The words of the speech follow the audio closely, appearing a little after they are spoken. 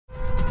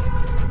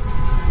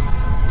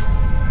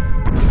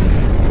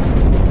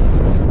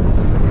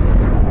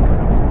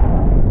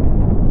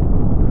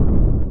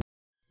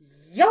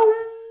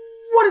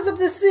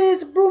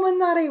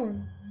everybody,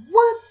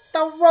 what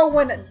the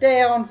rowing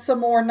down some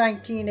more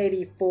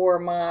 1984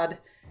 mod.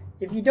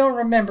 If you don't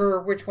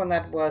remember which one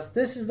that was,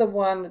 this is the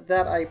one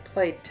that I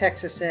played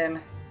Texas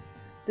in.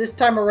 This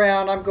time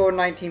around I'm going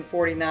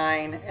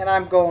 1949 and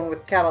I'm going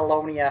with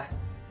Catalonia.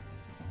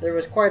 There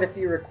was quite a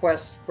few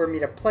requests for me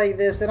to play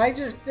this, and I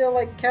just feel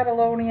like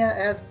Catalonia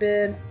has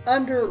been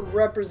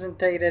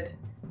underrepresented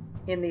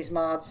in these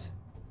mods.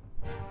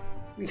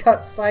 We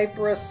got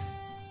Cyprus,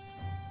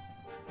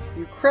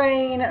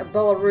 Ukraine,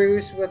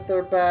 Belarus with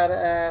their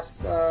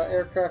badass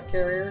aircraft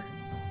carrier,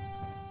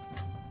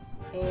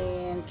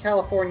 and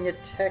California,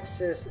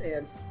 Texas,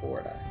 and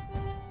Florida.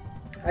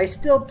 I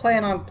still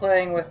plan on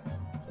playing with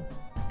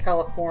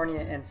California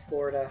and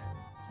Florida.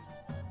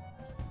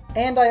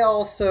 And I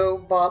also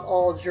bought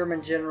all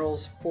German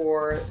generals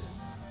for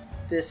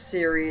this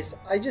series.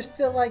 I just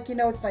feel like, you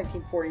know, it's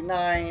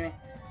 1949.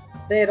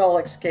 They had all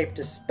escaped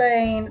to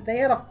Spain. They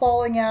had a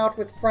falling out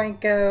with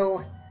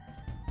Franco.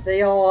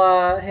 They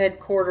all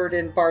headquartered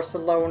in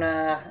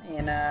Barcelona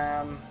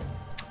and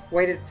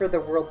waited for the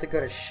world to go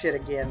to shit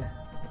again.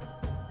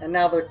 And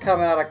now they're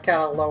coming out of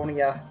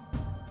Catalonia,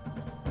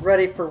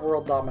 ready for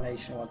world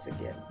domination once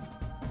again.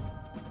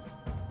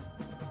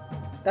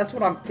 That's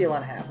what I'm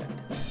feeling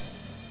happened.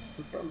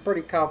 I'm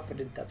pretty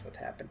confident that's what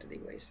happened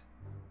anyways.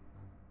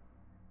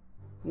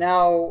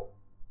 Now,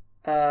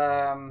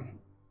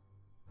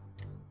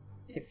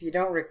 if you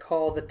don't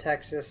recall the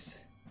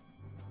Texas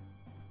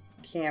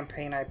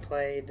campaign I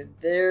played,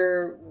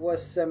 there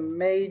was some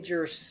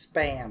major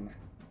spam.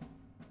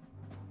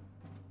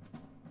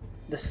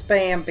 The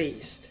spam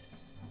beast.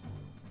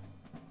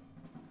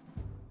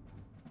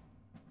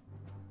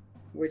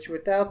 Which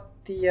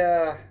without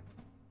the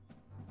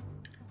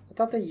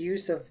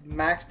use of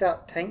maxed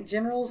out tank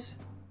generals,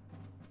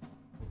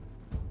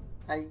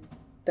 I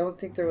don't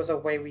think there was a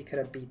way we could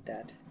have beat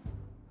that.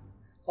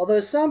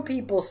 Although some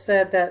people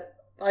said that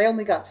I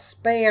only got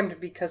spammed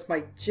because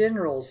my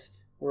generals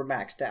were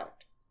maxed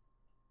out.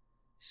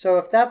 So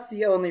if that's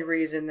the only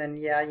reason, then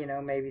yeah, you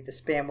know, maybe the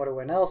spam would have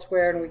went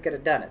elsewhere and we could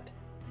have done it.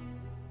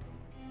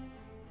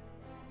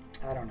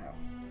 I don't know.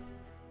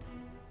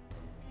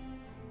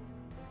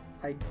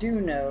 I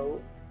do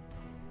know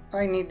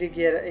I need to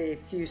get a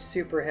few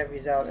super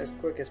heavies out as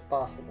quick as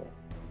possible.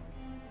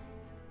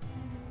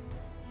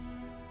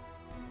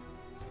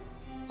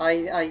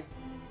 I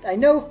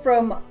know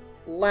from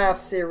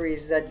last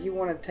series that you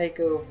want to take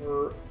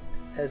over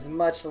as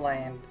much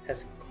land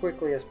as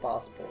quickly as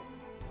possible.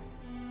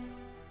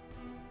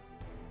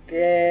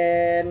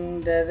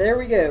 And there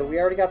we go. We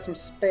already got some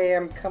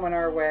spam coming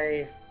our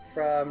way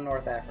from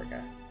North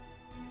Africa.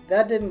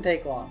 That didn't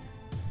take long.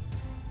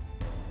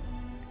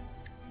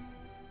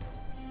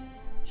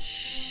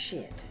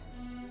 Shit.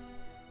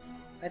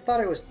 I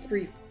thought it was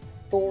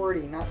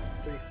 340, not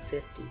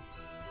 350.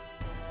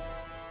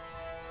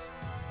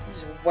 I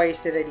just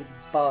wasted 80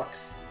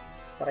 bucks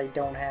that I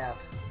don't have.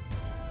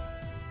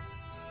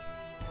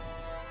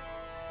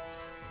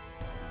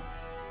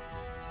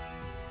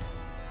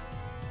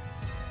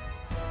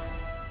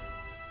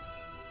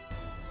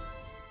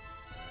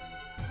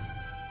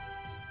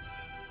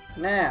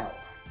 Now,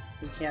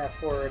 we can't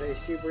afford a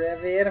super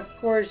heavy, and of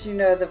course, you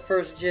know, the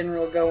first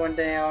general going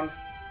down,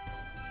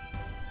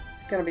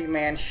 it's gonna be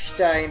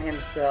Manstein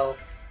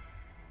himself.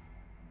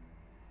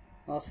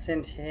 I'll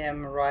send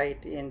him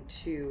right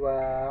into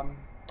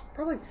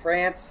probably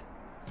France.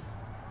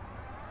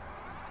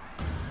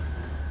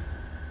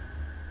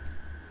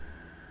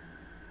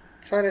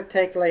 Try to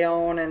take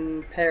Lyon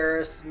and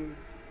Paris and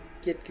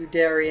get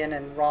Guderian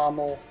and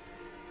Rommel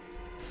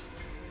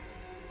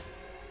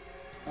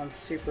on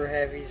super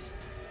heavies.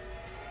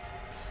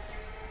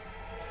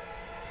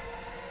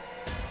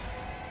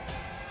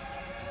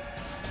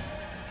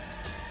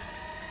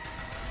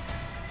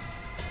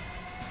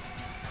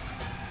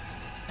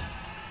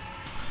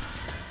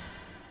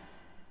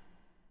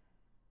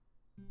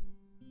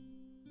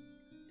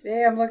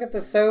 Damn, look at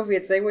the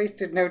Soviets. They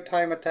wasted no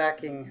time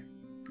attacking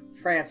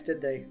France,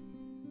 did they?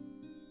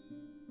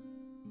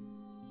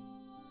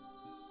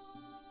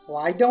 Well,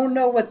 I don't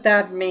know what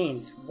that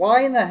means.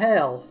 Why in the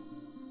hell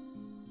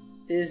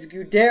is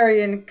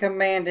Guderian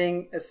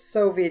commanding a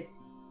Soviet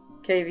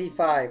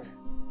KV-5?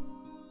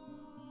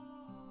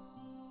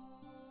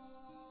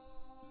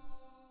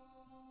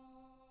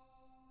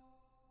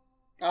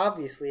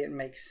 Obviously, it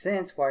makes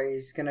sense why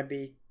he's going to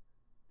be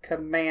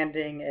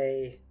commanding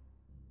a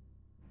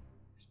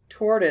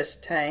tortoise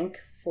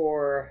tank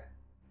for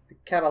the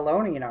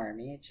Catalonian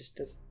army. It just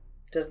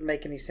doesn't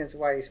make any sense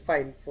why he's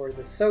fighting for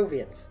the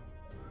Soviets.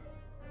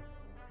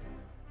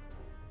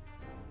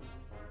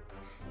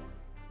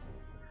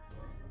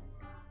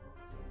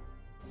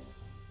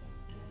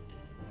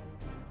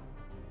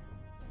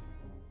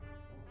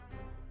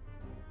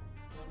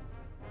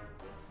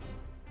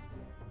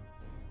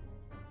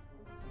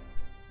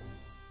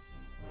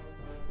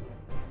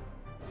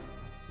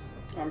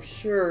 I'm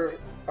sure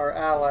our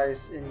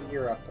allies in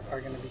Europe are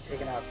going to be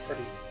taken out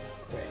pretty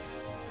quick.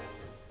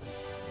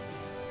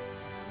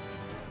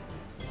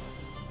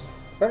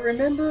 But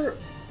remember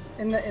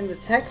in the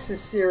Texas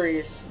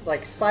series,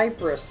 like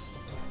Cyprus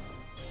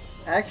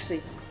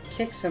actually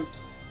kick some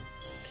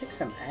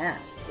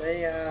ass.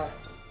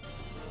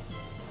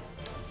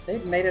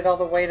 They've made it all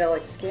the way to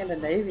like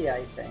Scandinavia,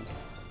 I think.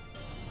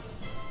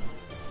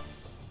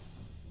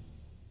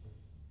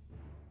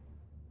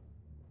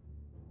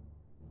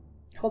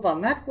 Hold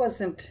on, that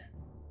wasn't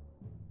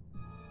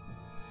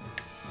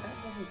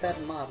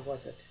that mod,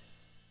 was it?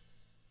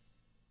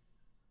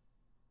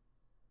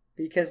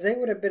 Because they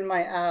would have been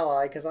my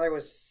ally, because I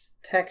was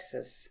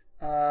Texas.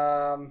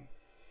 I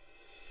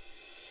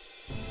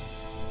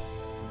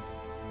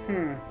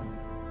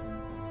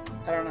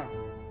don't know.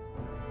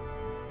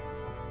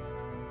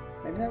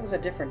 Maybe that was a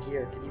different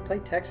year. Can you play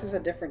Texas a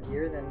different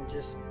year than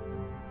just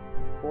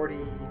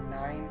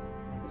 49?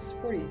 This is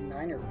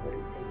 49 or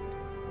 48?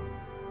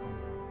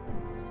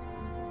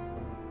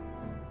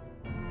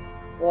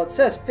 Well, it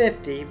says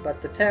 50,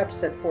 but the tab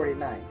said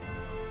 49.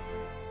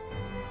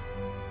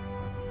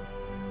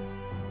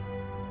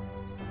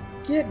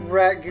 Get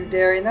wrecked,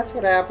 Guderian. That's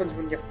what happens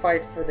when you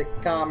fight for the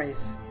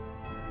commies.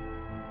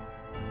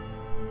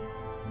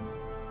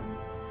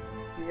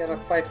 You gotta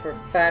fight for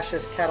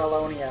fascist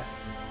Catalonia.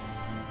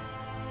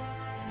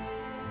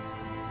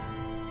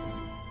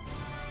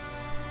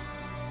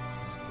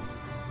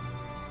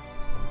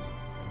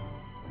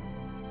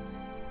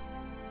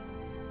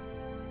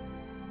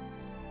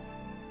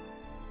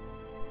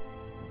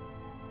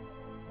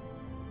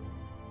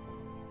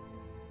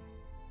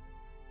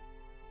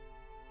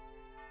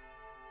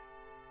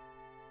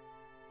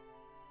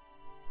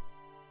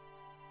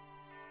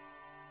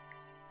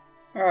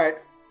 Alright,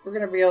 we're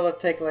gonna be able to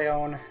take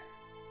Leon.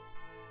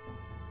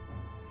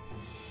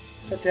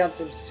 Put down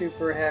some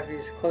super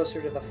heavies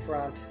closer to the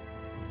front.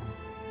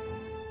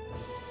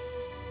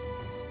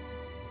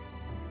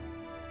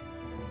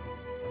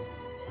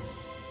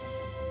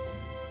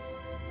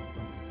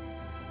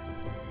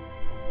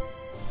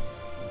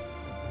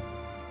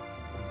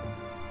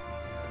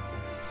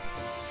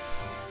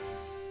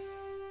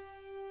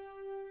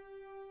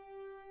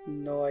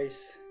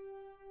 Nice.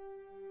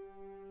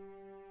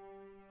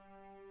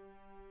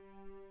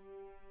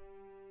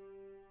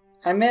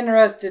 I'm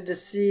interested to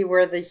see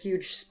where the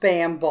huge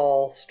spam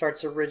ball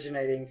starts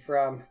originating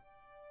from.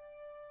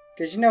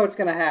 Because you know what's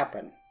going to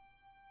happen.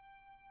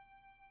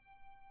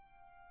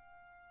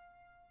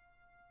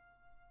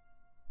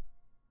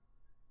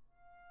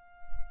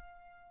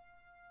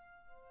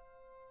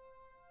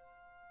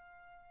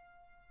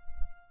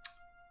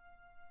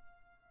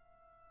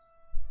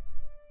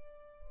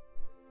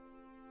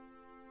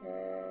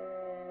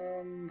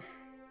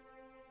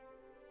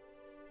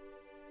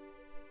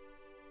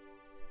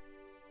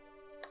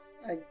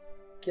 I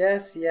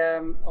guess,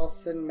 yeah, I'll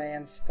send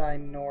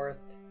Manstein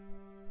north.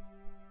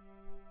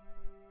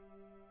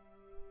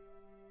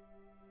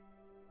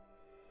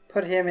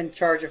 Put him in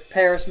charge of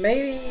Paris,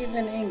 maybe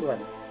even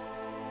England.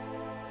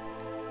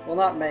 Well,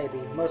 not maybe,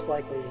 most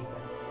likely England.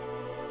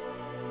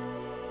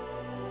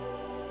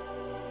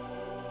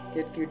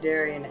 Get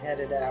Guderian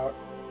headed out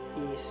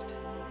east.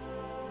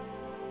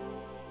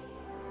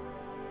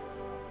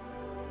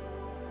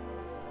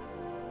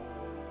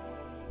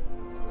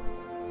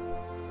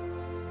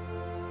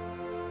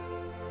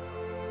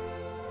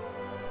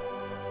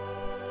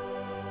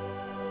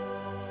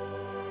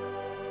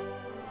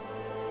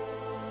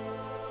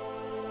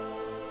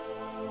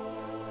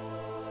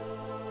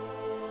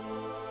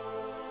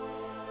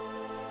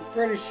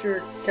 Pretty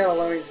sure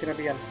Catalonia is going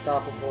to be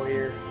unstoppable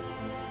here.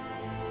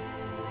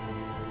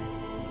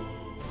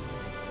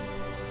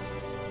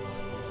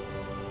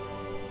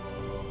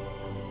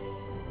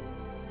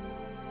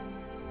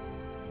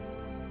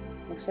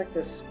 Looks like the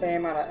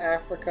spam out of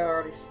Africa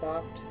already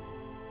stopped.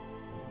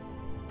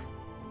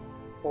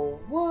 Oh,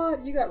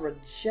 what? You got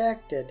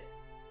rejected.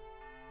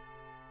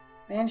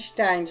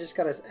 Manstein just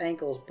got his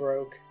ankles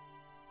broke.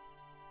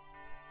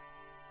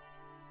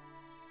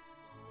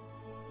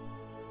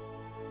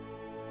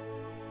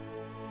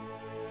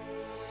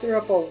 Threw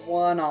up a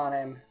 1 on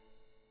him.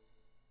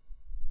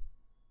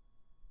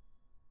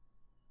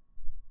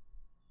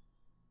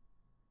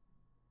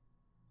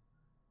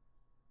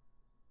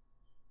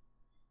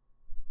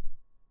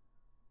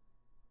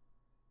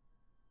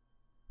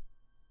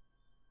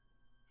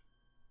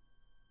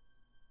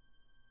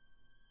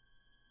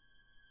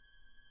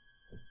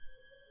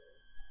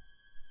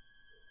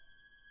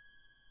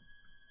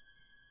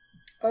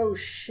 Oh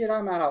shit,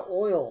 I'm out of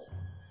oil.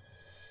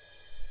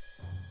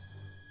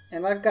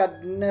 And I've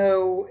got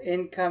no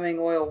incoming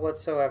oil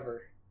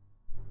whatsoever.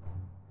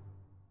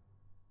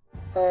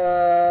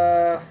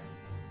 Wow,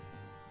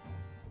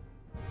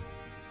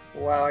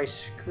 I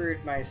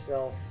screwed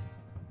myself.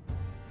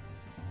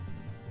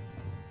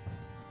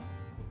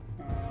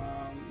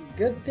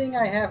 Good thing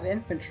I have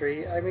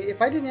infantry. I mean,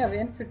 if I didn't have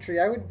infantry,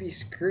 I would be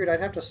screwed. I'd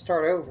have to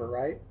start over,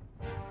 right?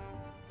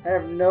 I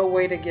have no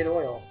way to get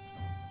oil.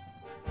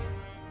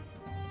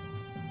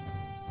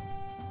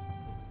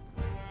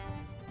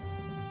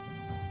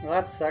 Well,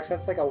 that sucks.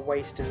 That's like a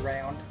wasted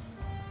round.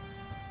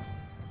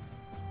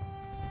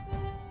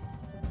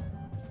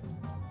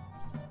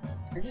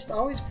 I just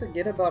always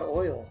forget about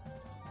oil.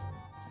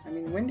 I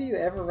mean, when do you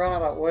ever run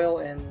out of oil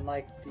in,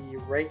 like, the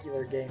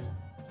regular game?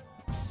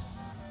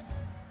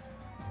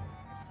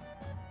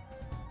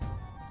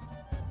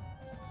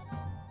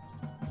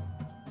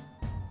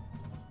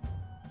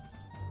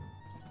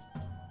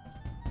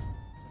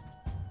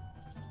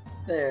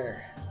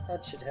 There.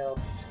 That should help.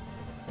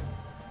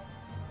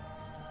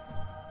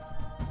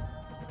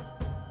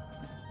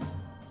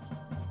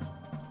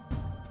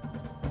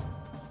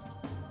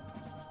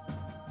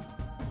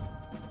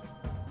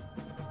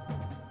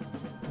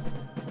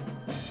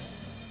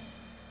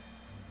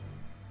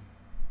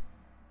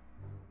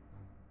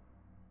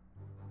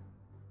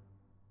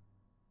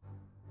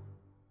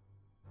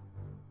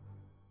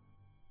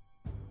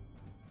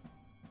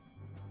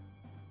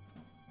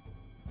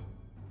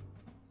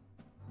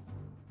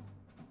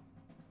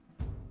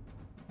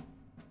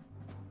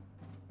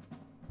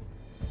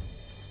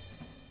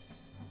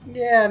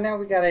 Yeah, now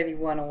we got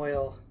 81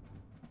 oil.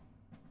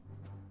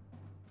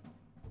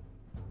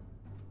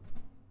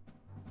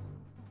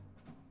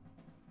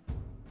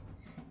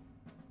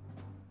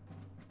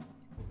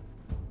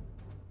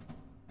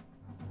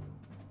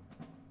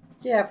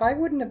 Yeah, if I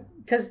wouldn't have...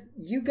 Because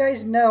you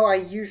guys know I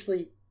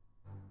usually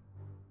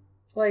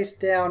place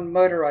down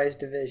motorized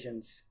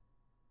divisions.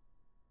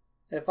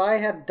 If I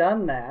had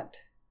done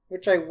that,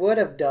 which I would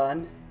have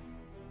done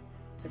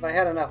if I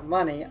had enough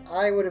money,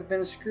 I would have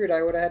been screwed.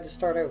 I would have had to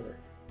start over.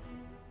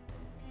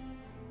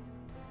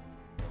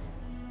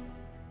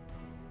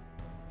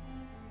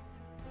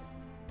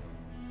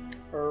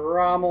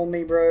 Rommel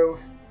me, bro.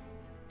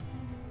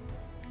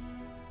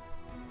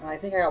 I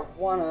think I got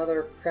one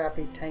other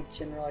crappy tank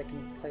general I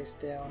can place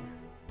down.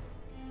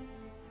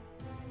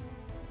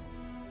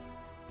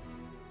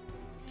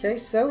 Okay,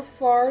 so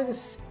far the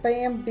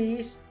spam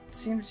beast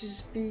seems to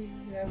just be,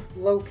 you know,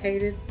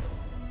 located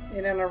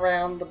in and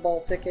around the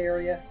Baltic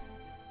area,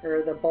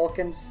 or the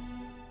Balkans.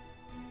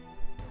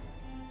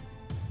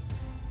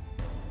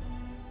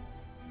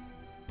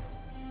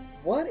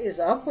 What is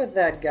up with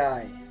that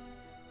guy?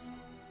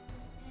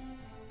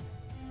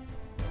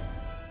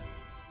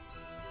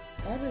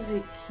 How does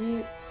he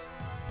keep...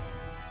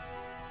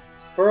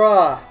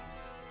 Bruh,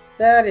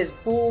 that is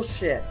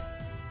bullshit.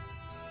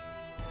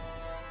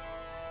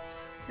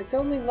 It's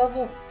only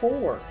level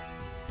 4.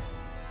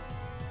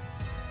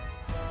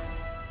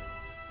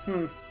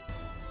 I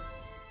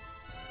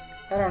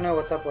don't know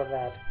what's up with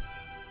that.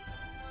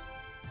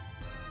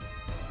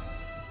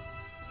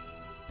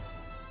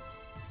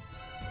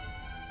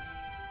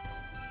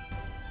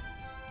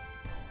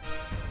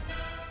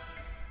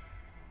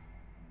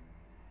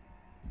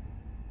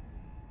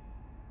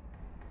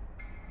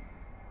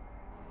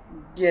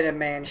 Get him,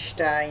 man,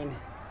 Stein.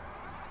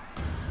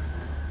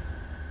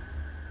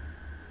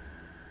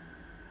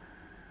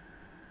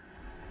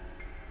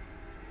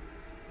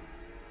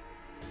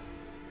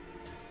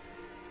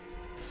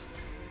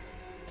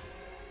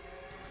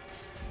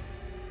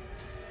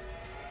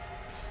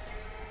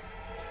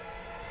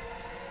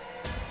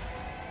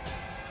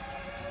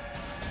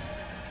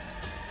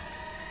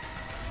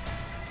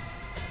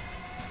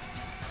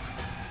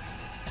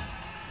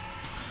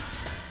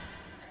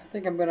 I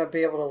think I'm going to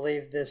be able to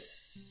leave this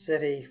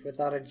city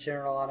without a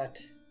general on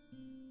it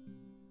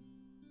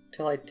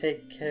till I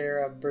take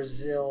care of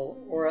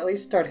Brazil, or at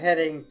least start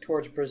heading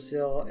towards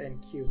Brazil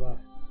and Cuba.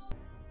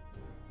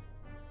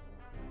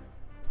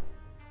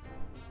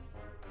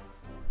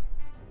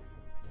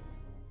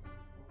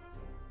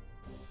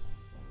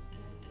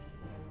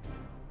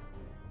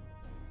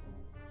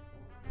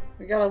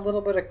 We got a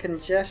little bit of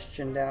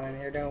congestion down in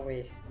here, don't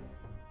we?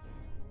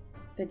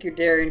 I think your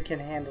Darien can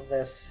handle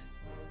this.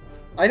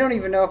 I don't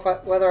even know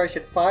whether I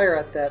should fire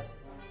at that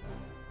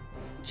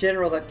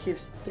general that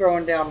keeps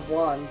throwing down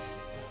ones.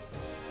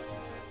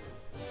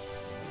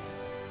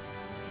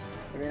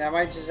 I mean, I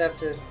might just have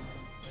to...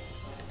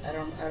 I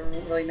don't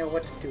really know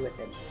what to do with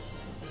him.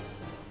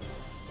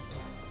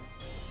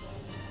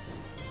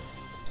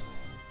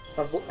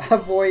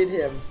 Avoid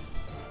him.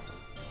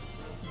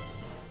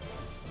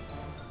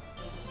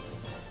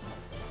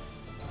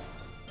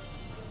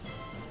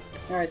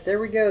 Alright, there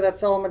we go.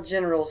 That's all my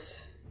generals.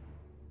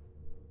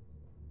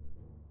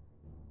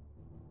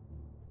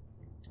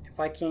 If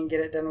I can't get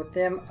it done with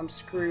them, I'm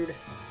screwed.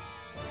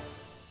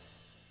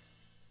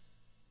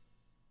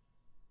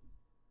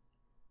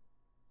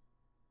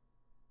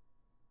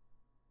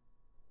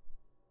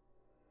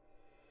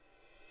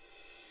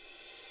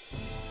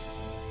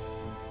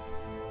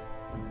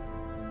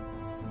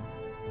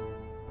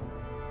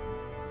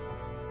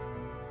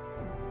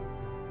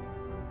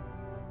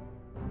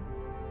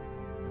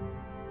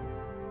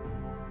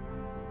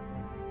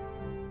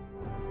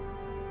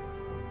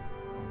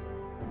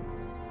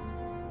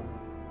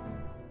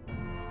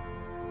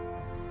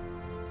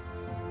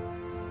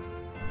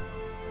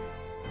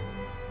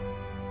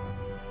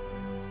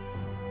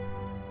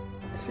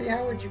 See,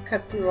 how would you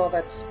cut through all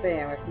that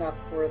spam if not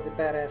for the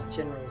badass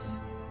generals?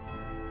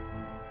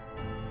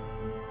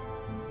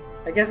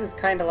 I guess it's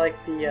kind of like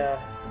the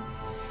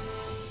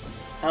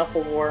Alpha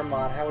War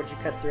mod. How would you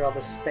cut through all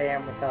the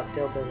spam without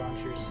dildo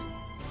launchers?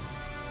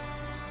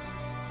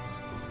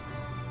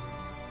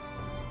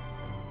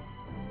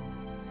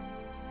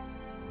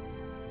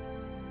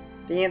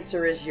 The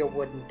answer is you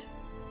wouldn't.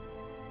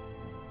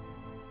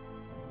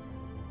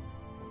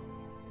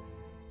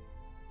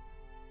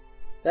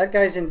 That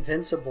guy's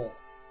invincible.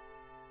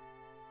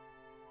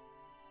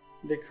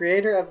 The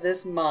creator of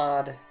this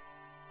mod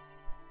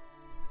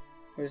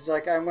was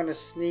like, I'm going to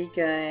sneak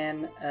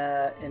in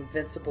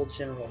Invincible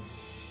General.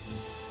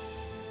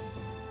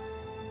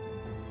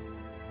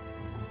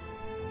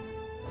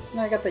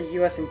 Now I got the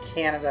US and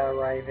Canada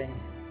arriving.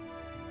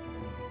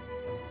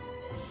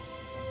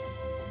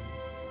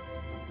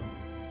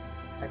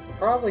 I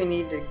probably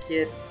need to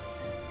get...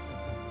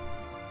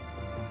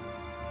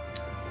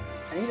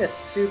 I need a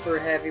super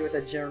heavy with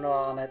a general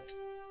on it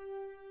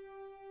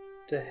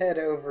to head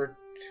over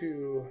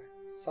to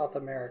South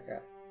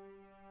America.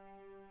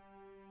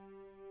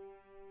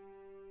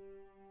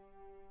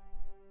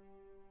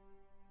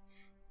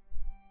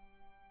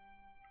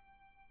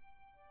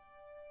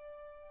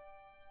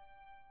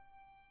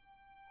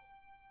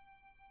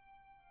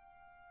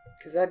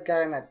 Because that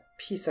guy on that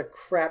piece of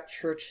crap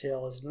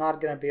Churchill is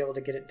not going to be able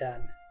to get it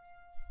done.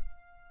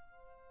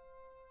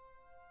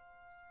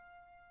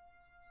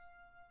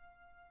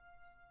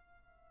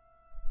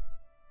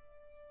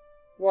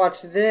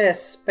 Watch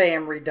this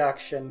spam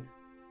reduction.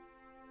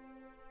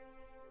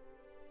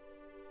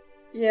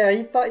 Yeah,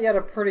 you thought you had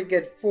a pretty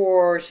good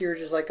force. You were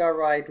just like,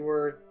 alright,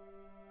 we're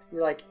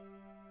like,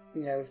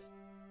 you know,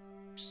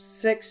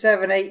 6,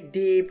 7, 8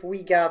 deep.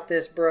 We got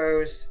this,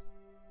 bros.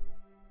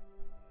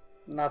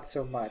 Not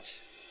so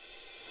much.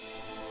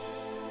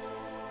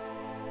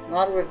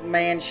 Not with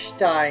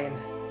Manstein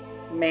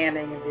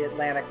manning the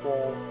Atlantic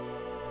Wall.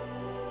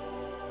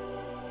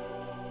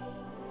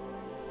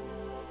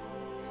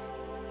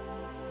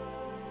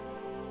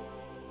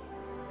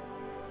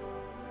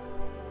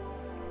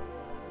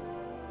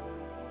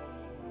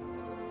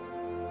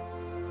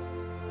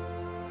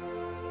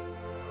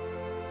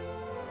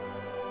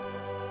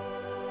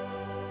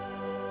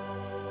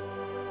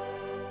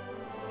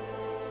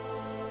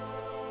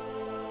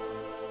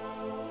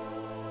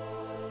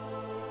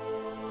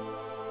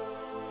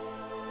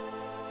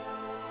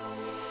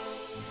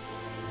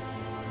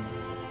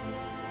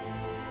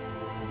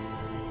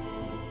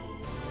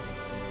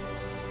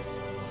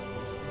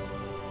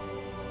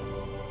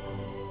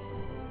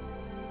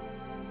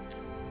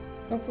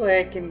 Hopefully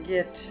I can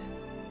get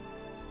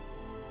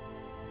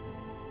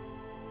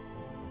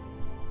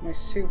my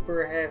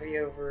super heavy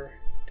over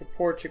to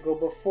Portugal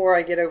before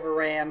I get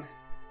overran.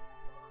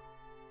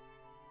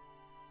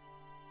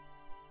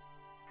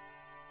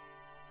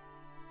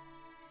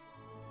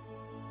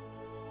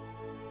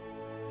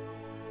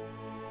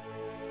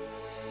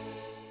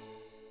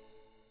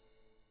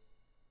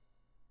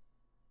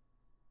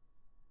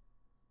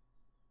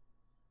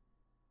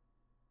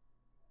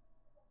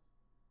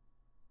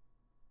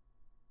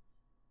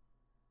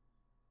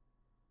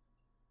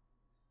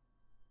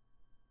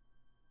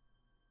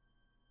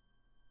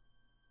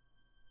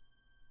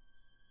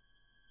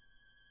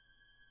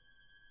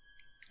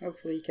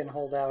 Hopefully he can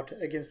hold out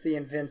against the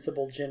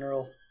Invincible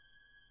General.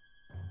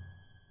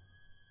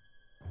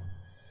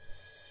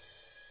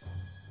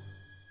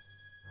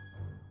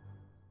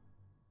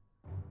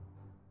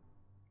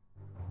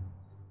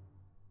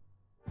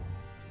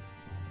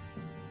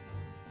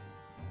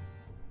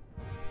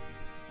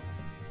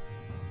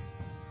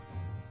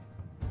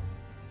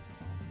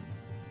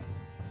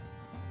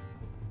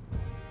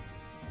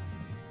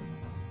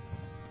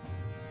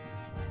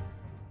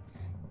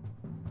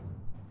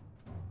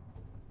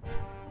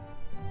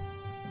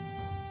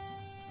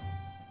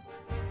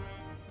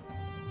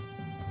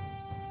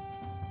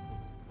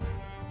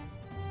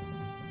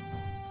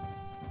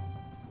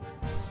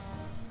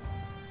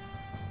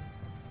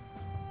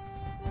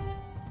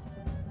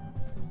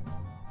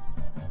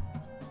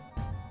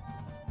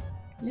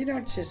 You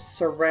don't just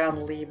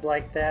surround Lieb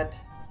like that.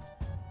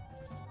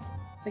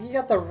 Like, you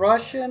got the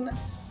Russians,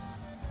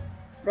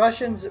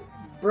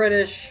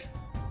 British,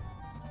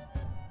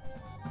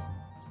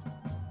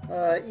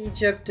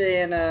 Egypt,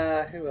 and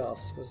who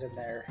else was in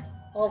there?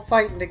 All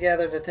fighting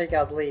together to take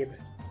out Lieb.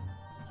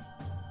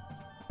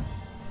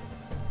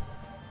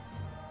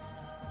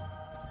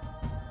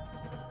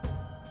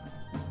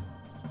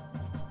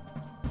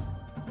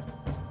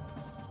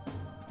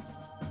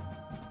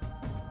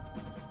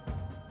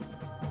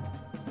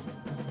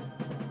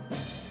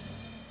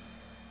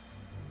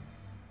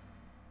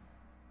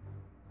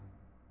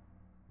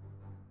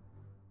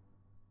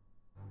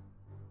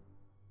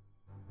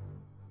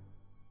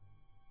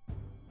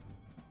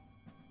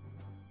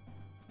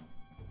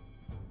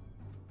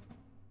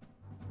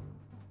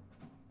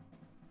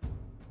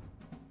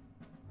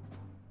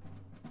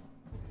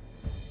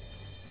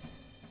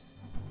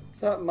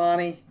 What's up,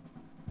 Monty?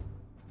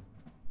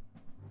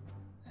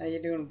 How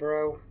you doing,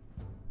 bro?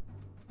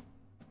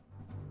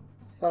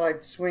 Thought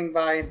I'd swing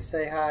by and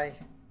say hi.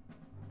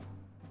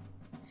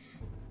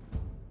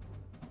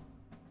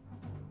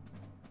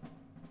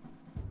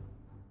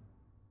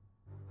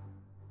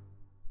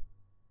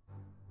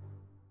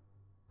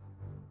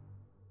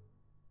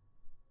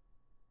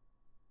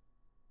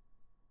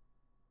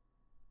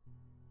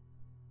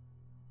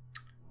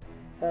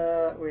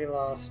 We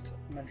lost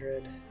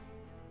Madrid.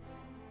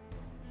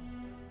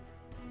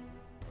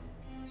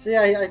 See,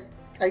 I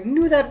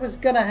knew that was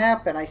gonna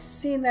happen. I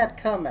seen that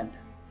coming.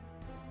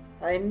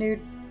 I knew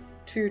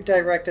to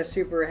direct a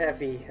super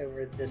heavy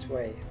over this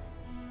way.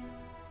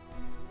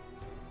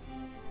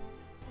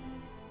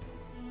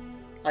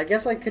 I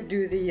guess I could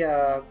do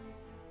the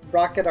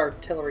rocket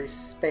artillery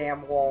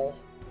spam wall.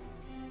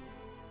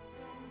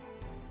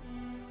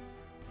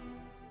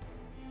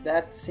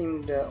 That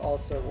seemed to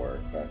also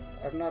work, but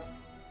I'm not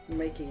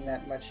making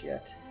that much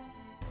yet.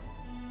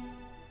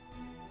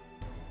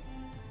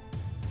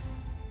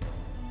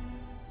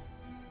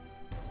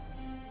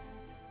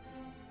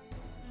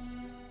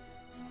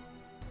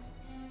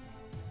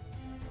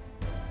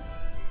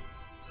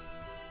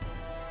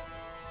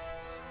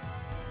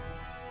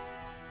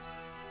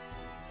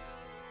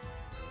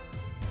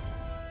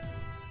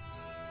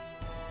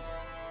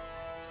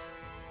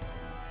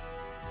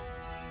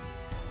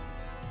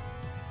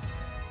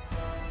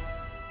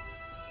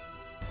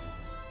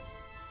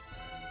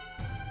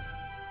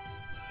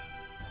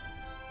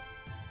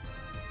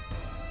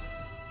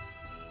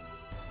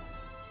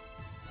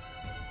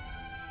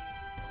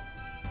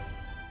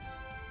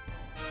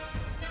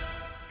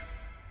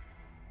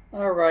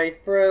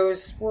 Alright,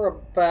 bros, we're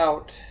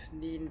about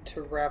needing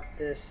to wrap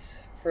this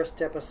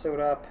first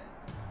episode up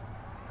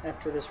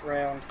after this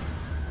round.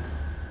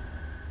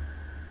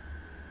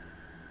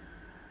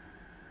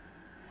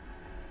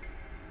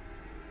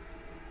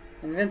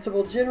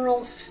 Invincible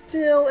General,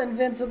 still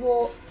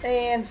invincible,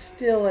 and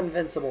still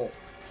invincible.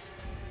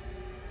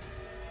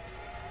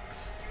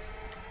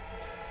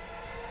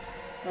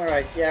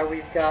 Alright, yeah,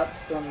 we've got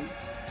some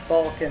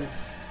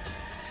Balkans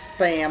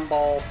spam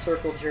ball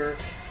circle jerk.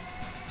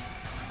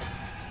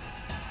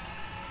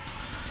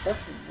 That's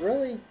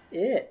really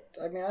it.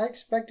 I mean, I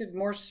expected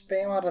more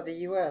spam out of the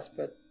US,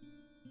 but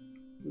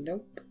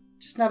nope.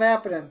 Just not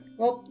happening.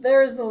 Well,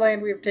 there's the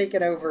land we've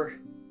taken over.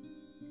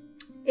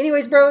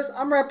 Anyways, bros,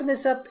 I'm wrapping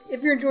this up.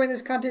 If you're enjoying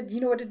this content,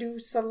 you know what to do.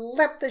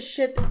 Slap the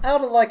shit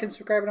out of the like and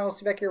subscribe, and I'll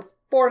see you back here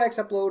for our next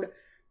upload.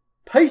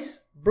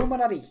 Peace!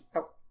 Bruchminati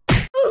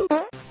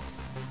out.